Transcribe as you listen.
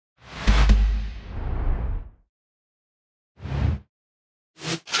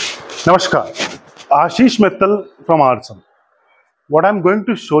Namaskar, Ashish Mittal from Aarsun. What I'm going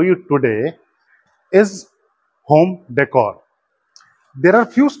to show you today is home decor. There are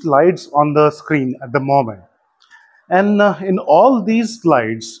few slides on the screen at the moment, and in all these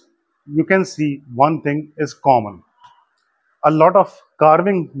slides, you can see one thing is common: a lot of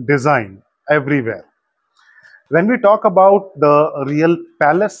carving design everywhere. When we talk about the real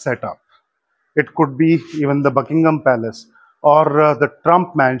palace setup, it could be even the Buckingham Palace or the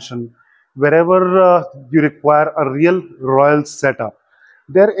Trump Mansion, wherever you require a real royal setup.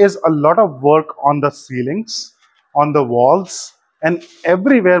 There is a lot of work on the ceilings, on the walls, and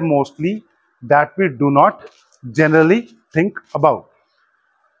everywhere mostly that we do not generally think about.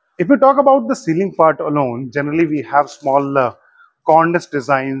 If we talk about the ceiling part alone, generally we have small cornice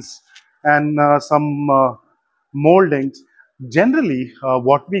designs and some moldings. Generally,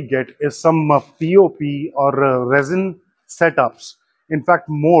 what we get is some POP or resin setups, in fact,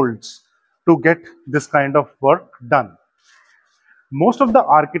 molds to get this kind of work done. Most of the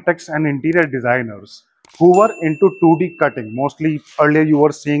architects and interior designers who were into 2D cutting, mostly earlier you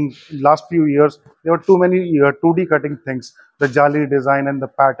were seeing last few years, there were too many 2D cutting things, the jolly design and the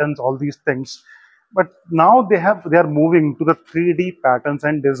patterns, all these things. But now they are moving to the 3D patterns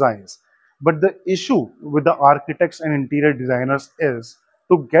and designs. But the issue with the architects and interior designers is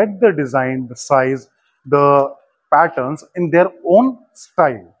to get the design, the size, the patterns in their own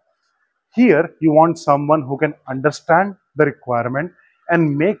style. Here, you want someone who can understand the requirement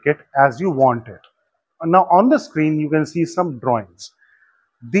and make it as you want it. Now, on the screen, you can see some drawings.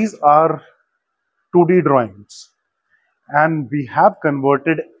 These are 2D drawings, and we have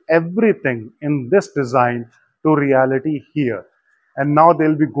converted everything in this design to reality here. And now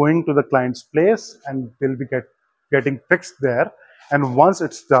they'll be going to the client's place and they'll be getting fixed there. And once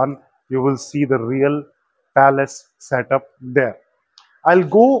it's done, you will see the real palace setup there. I'll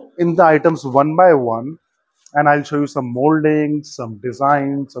go in the items one by one and I'll show you some moldings, some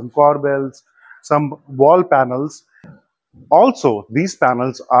designs, some corbels, some wall panels. Also, these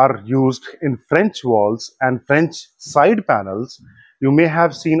panels are used in French walls and French side panels. You may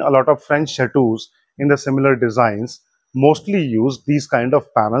have seen a lot of French chateaus in the similar designs, mostly use these kind of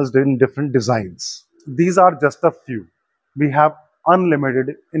panels in different designs. These are just a few. We have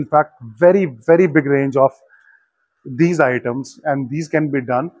unlimited, in fact, very big range of these items, and these can be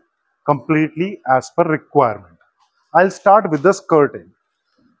done completely as per requirement. I'll start with the skirting.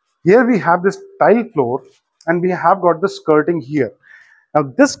 Here we have this tile floor and we have got the skirting here.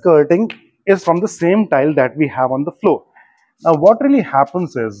 Now this skirting is from the same tile that we have on the floor. Now what really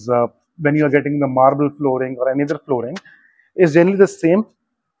happens is when you are getting the marble flooring or any other flooring is generally the same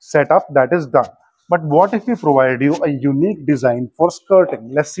setup that is done. But what if we provide you a unique design for skirting?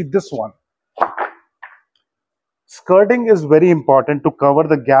 Let's see this one. Skirting is very important to cover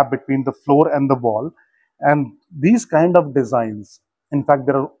the gap between the floor and the wall, and these kind of designs, in fact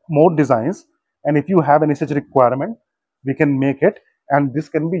there are more designs, and if you have any such requirement we can make it, and this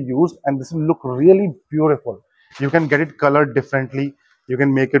can be used and this will look really beautiful. You can get it colored differently, you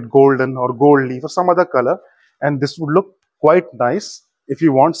can make it golden or gold leaf or some other color, and this would look quite nice if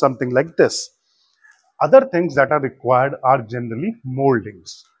you want something like this. Other things that are required are generally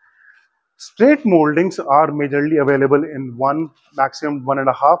moldings. Straight moldings are majorly available in maximum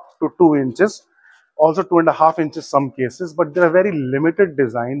 1.5 to 2 inches, also 2.5 inches some cases, but they are very limited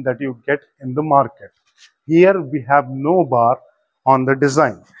design that you get in the market. Here we have no bar on the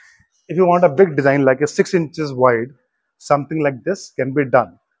design. If you want a big design like a 6 inches wide, something like this can be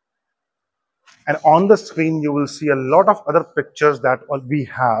done. And on the screen you will see a lot of other pictures that we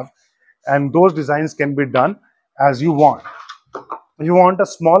have, and those designs can be done as you want. If you want a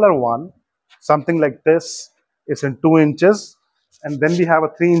smaller one, something like this is in 2 inches, and then we have a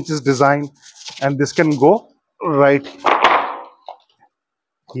 3 inches design, and this can go right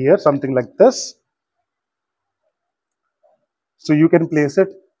here, something like this. So you can place it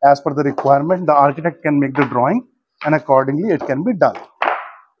as per the requirement. The architect can make the drawing and accordingly it can be done.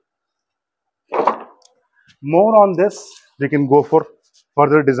 More on this, we can go for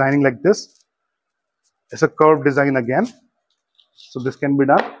further designing like this. It's a curved design again, so this can be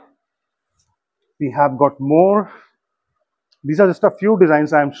done. We have got more. These are just a few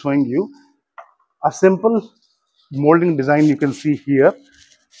designs I am showing you. A simple molding design you can see here,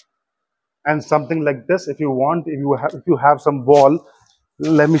 and something like this if you want. If you have some wall,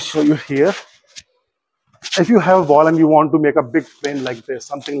 let me show you here. If you have a wall and you want to make a big frame like this,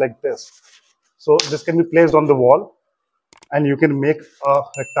 something like this, so this can be placed on the wall and you can make a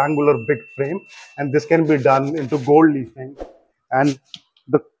rectangular big frame, and this can be done into gold leafing and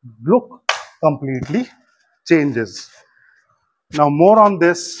the look completely changes. Now more on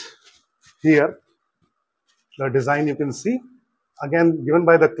this, Here, the design you can see, again given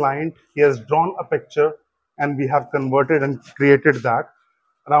by the client. He has drawn a picture and we have converted and created that.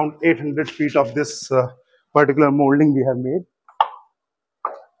 Around 800 feet of this particular molding we have made.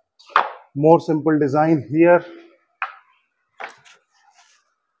 More simple design here.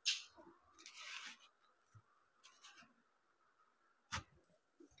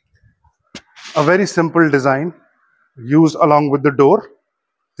 A very simple design used along with the door.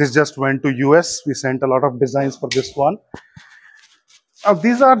 This just went to US. We sent a lot of designs for this one. Now,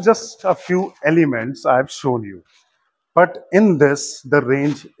 these are just a few elements I have shown you. But in this, the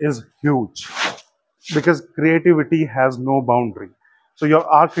range is huge because creativity has no boundary. So your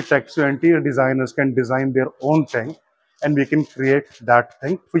architects, your interior designers can design their own thing and we can create that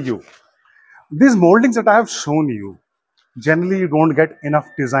thing for you. These moldings that I have shown you, generally you don't get enough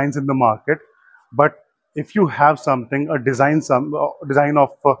designs in the market. But if you have something, a design, design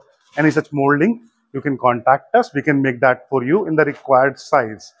of any such molding, you can contact us. We can make that for you in the required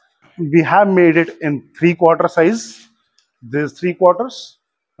size. We have made it in 3/4 size. This 3/4,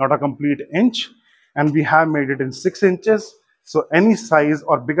 not a complete inch, and we have made it in 6 inches. So any size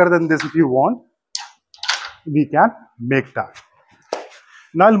or bigger than this if you want, we can make that.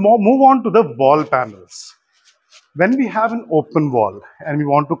 Now I'll move on to the wall panels. When we have an open wall and we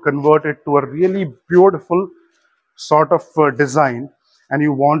want to convert it to a really beautiful sort of design, and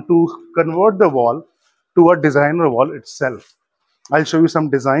you want to convert the wall to a designer wall itself, I'll show you some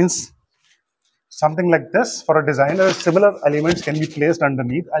designs. Something like this for a designer, similar elements can be placed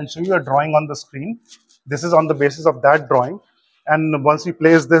underneath. I'll show you a drawing on the screen. This is on the basis of that drawing. And once we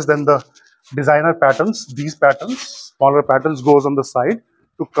place this, then the designer patterns, these patterns, smaller patterns goes on the side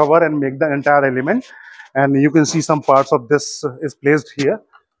to cover and make the entire element. And you can see some parts of this is placed here.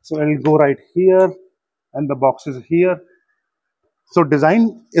 So it'll go right here and the box is here. So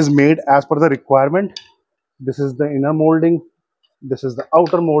design is made as per the requirement. This is the inner molding. This is the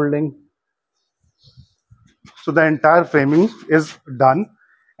outer molding. So the entire framing is done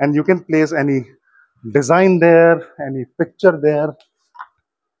and you can place any design there, any picture there.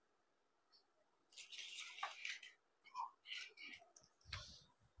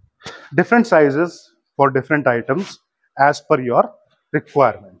 Different sizes for different items as per your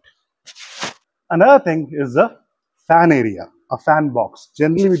requirement. Another thing is the fan area, a fan box.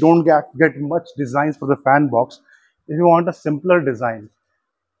 Generally, we don't get much designs for the fan box. If you want a simpler design,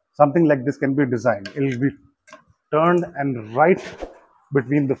 something like this can be designed. It will be turned and right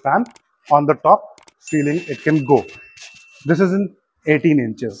between the fan on the top ceiling it can go. This is in 18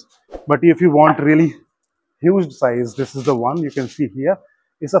 inches, but if you want really huge size, this is the one you can see here.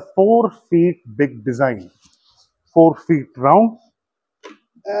 It's a 4 feet big design, 4 feet round,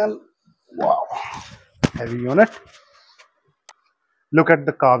 and wow, heavy unit. Look at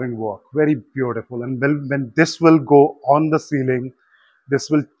the carving work, very beautiful. And when this will go on the ceiling, this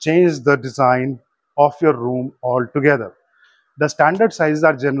will change the design of your room altogether. The standard sizes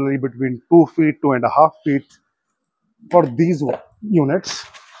are generally between 2 feet, 2.5 feet for these units.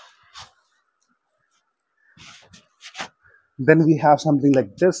 Then we have something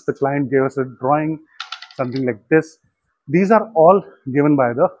like this. The client gave us a drawing, something like this. These are all given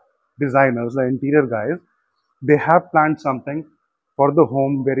by the designers, the interior guys. They have planned something for the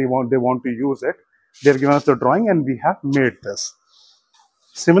home where they want to use it. They've given us the drawing and we have made this.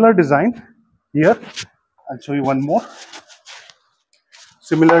 Similar design here. I'll show you one more.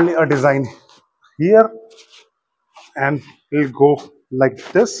 Similarly, a design here, and it'll go like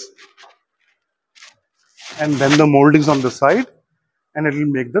this, and then the moldings on the side, and it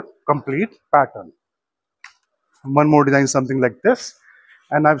will make the complete pattern. One more design, something like this,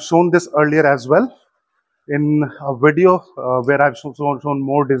 and I've shown this earlier as well in a video where I've shown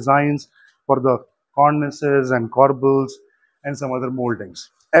more designs for the cornices and corbels and some other moldings.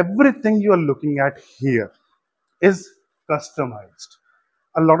 Everything you are looking at here is customized.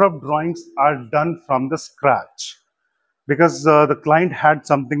 A lot of drawings are done from the scratch because the client had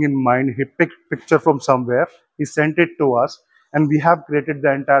something in mind. He picked picture from somewhere, he sent it to us, and we have created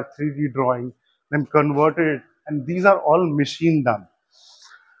the entire 3D drawing, then converted it, and these are all machine done.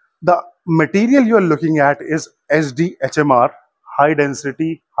 The material you are looking at is SDHMR, high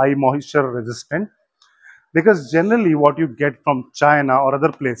density, high moisture resistant, because generally what you get from China or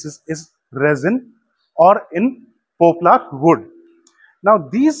other places is resin or in poplar wood. Now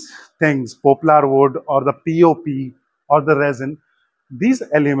these things, poplar wood or the POP or the resin, these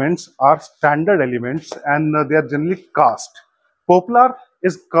elements are standard elements and they are generally cast. Poplar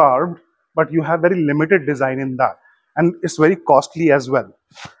is carved, but you have very limited design in that, and it's very costly as well.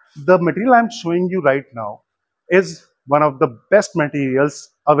 The material I'm showing you right now is one of the best materials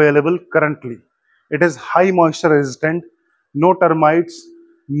available currently. It is high moisture resistant, no termites,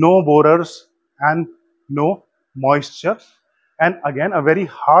 no borers, and no moisture. And again, a very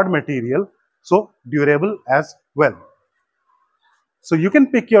hard material, so durable as well. So you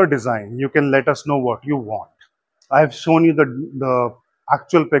can pick your design. You can let us know what you want. I've shown you the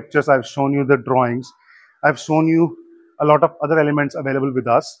actual pictures. I've shown you the drawings. I've shown you a lot of other elements available with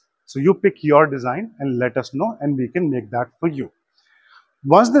us. So you pick your design and let us know, and we can make that for you.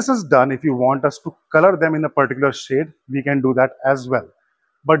 Once this is done, if you want us to color them in a particular shade, we can do that as well.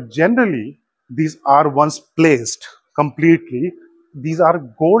 But generally, these are once placed completely. These are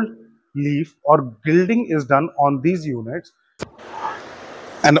gold leaf or gilding is done on these units.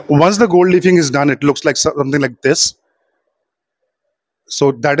 And once the gold leafing is done, it looks like something like this.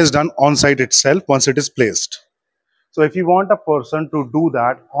 So that is done on site itself once it is placed. So if you want a person to do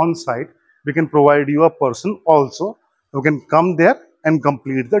that on site, we can provide you a person also who can come there and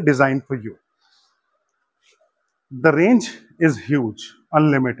complete the design for you. The range is huge,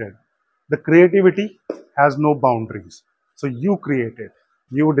 unlimited. The creativity has no boundaries. So you create it,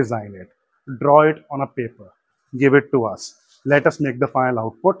 you design it, draw it on a paper, give it to us. Let us make the final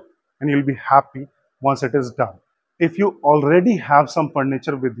output, and you'll be happy once it is done. If you already have some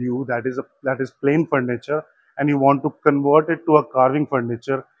furniture with you that is plain furniture, and you want to convert it to a carving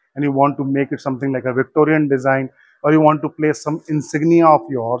furniture, and you want to make it something like a Victorian design, or you want to place some insignia of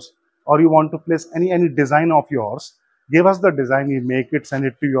yours, or you want to place any design of yours, give us the design, we make it, send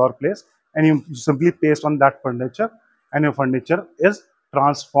it to your place, and you simply paste on that furniture, and your furniture is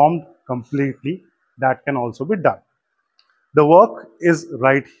transformed completely. That can also be done. The work is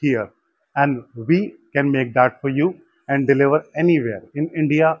right here, and we can make that for you and deliver anywhere in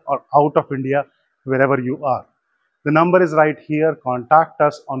India or out of India, wherever you are. The number is right here. Contact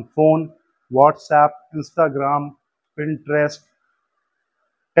us on phone, WhatsApp, Instagram, Pinterest,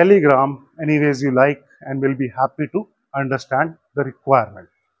 Telegram, any ways you like, and we'll be happy to understand the requirement.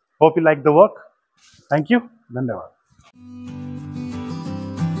 Hope you like the work. Thank you. Dhanyavad.